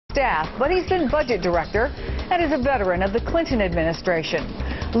staff, but he's been budget director and is a veteran of the Clinton administration.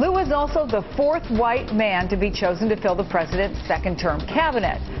 Lou is also the fourth white man to be chosen to fill the president's second-term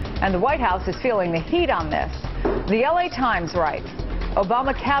cabinet, and the White House is feeling the heat on this. The LA Times writes,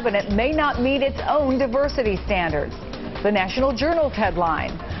 Obama cabinet may not meet its own diversity standards. The National Journal's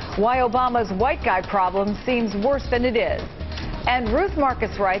headline, why Obama's white guy problem seems worse than it is. And Ruth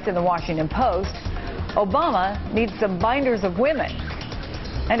Marcus writes in the Washington Post, Obama needs some binders of women.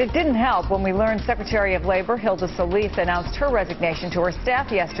 And it didn't help when we learned Secretary of Labor Hilda Solis announced her resignation to her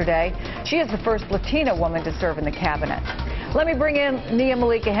staff yesterday. She is the first Latina woman to serve in the cabinet. Let me bring in Nia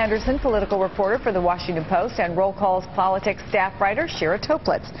Malika Henderson, political reporter for the Washington Post, and Roll Call's politics staff writer Shira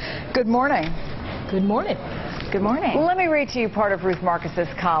Toeplitz. Good morning. Good morning. Good morning. Let me read to you part of Ruth Marcus's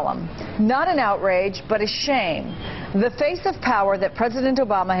column. Not an outrage, but a shame. The face of power that President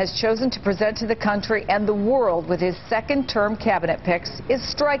Obama has chosen to present to the country and the world with his second-term cabinet picks is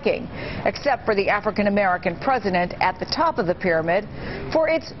striking, except for the African-American president at the top of the pyramid for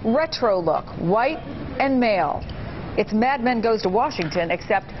its retro look, white and male. It's Mad Men Goes to Washington,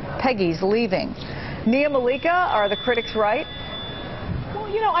 except Peggy's leaving. Nia Malika, are the critics right?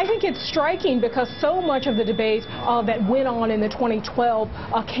 You know, I think it's striking because so much of the debate that went on in the 2012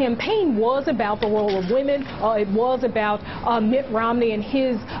 campaign was about the role of women. It was about Mitt Romney and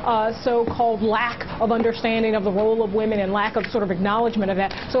his so-called lack of understanding of the role of women and lack of sort of acknowledgement of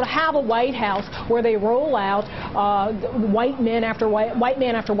that. So to have a White House where they roll out white man after white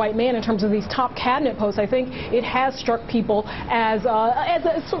man in terms of these top cabinet posts, I think it has struck people as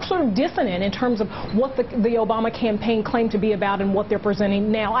a sort of dissonant in terms of what the Obama campaign claimed to be about and what they're presenting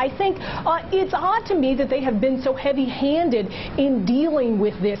now. I think it's odd to me that they have been so heavy-handed in dealing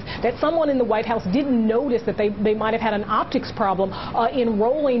with this, that someone in the White House didn't notice that they might have had an optics problem in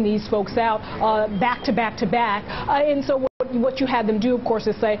rolling these folks out back to back to back. And so what you had them do, of course,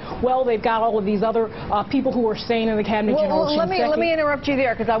 is say, well, they've got all of these other people who are staying in the cabinet. Well, let me interrupt you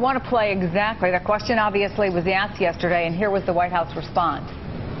there, because I want to play exactly. The question obviously was asked yesterday, and here was the White House response.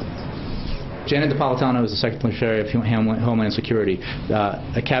 Janet Napolitano is the Secretary of Homeland Security.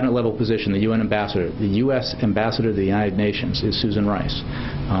 A cabinet-level position, the UN ambassador. The U.S. ambassador to the United Nations is Susan Rice.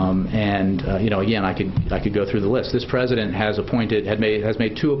 You know, again, I could go through the list. This president has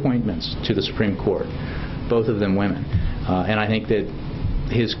made two appointments to the Supreme Court, both of them women. And I think that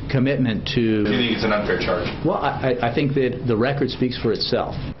his commitment to... Do you think it's an unfair charge? Well, I think that the record speaks for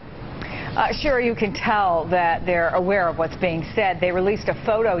itself. Shira, you can tell that they're aware of what's being said. They released a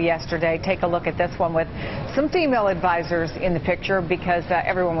photo yesterday. Take a look at this one with some female advisors in the picture because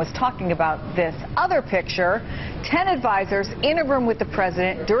everyone was talking about this other picture. 10 advisors in a room with the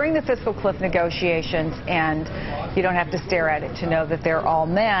president during the fiscal cliff negotiations, and you don't have to stare at it to know that they're all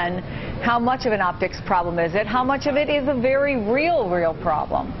men. How much of an optics problem is it? How much of it is a very real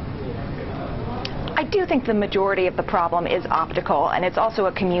problem? I do think the majority of the problem is optical, and it's also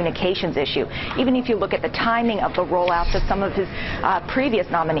a communications issue. Even if you look at the timing of the rollouts of some of his previous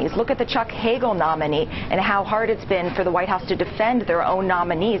nominees, look at the Chuck Hagel nominee and how hard it's been for the White House to defend their own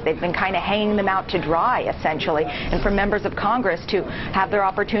nominees. They've been kind of hanging them out to dry, essentially, and for members of Congress to have their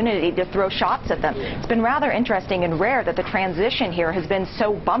opportunity to throw shots at them. It's been rather interesting and rare that the transition here has been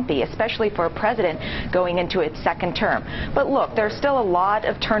so bumpy, especially for a president going into its second term. But look, there's still a lot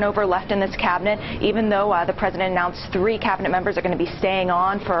of turnover left in this cabinet. Even though the president announced 3 cabinet members are going to be staying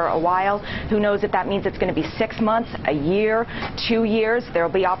on for a while, who knows if that means it's going to be 6 months, a year, 2 years. There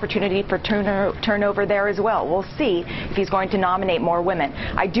will be opportunity for turnover there as well. We'll see if he's going to nominate more women.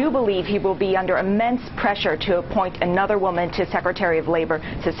 I do believe he will be under immense pressure to appoint another woman to Secretary of Labor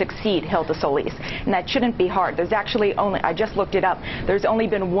to succeed Hilda Solis. And that shouldn't be hard. There's actually only, I just looked it up, there's only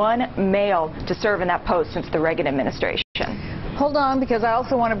been 1 male to serve in that post since the Reagan administration. Hold on, because I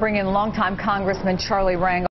also want to bring in longtime Congressman Charlie Rangel.